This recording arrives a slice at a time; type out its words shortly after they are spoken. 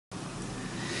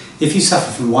If you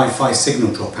suffer from Wi-Fi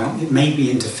signal dropout, it may be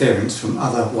interference from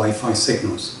other Wi-Fi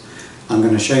signals. I'm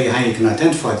going to show you how you can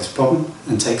identify this problem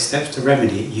and take steps to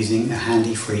remedy it using a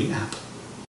handy free app.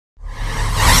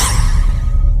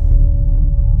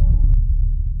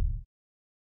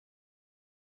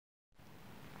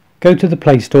 Go to the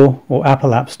Play Store or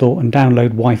Apple App Store and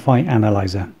download Wi-Fi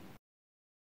Analyzer.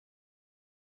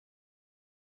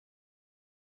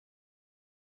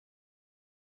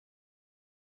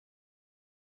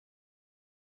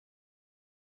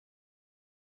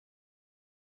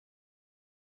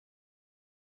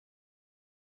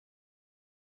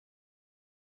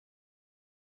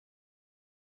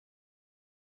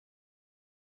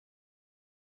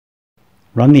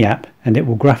 Run the app and it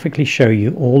will graphically show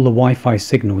you all the Wi-Fi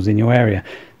signals in your area.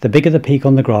 The bigger the peak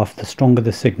on the graph, the stronger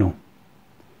the signal.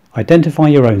 Identify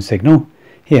your own signal.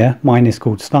 Here mine is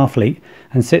called Starfleet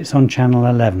and sits on channel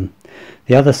 11.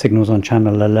 The other signals on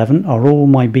channel 11 are all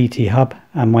my BT hub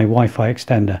and my Wi-Fi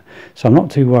extender, so I'm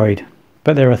not too worried.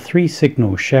 But there are 3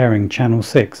 signals sharing channel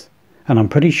 6 and I'm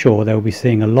pretty sure they will be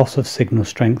seeing a loss of signal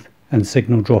strength and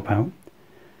signal dropout.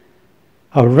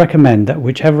 I would recommend that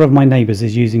whichever of my neighbours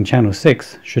is using channel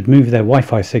 6 should move their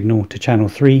Wi-Fi signal to channel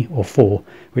 3 or 4,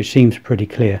 which seems pretty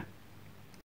clear.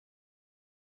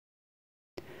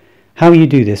 How you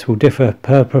do this will differ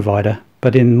per provider,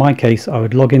 but in my case I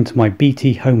would log into my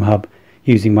BT Home Hub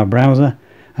using my browser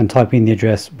and type in the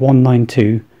address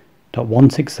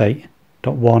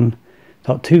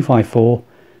 192.168.1.254 or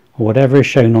whatever is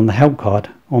shown on the help card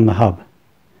on the hub.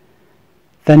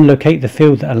 Then locate the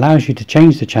field that allows you to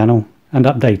change the channel and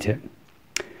update it.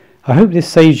 I hope this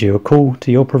saves you a call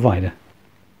to your provider.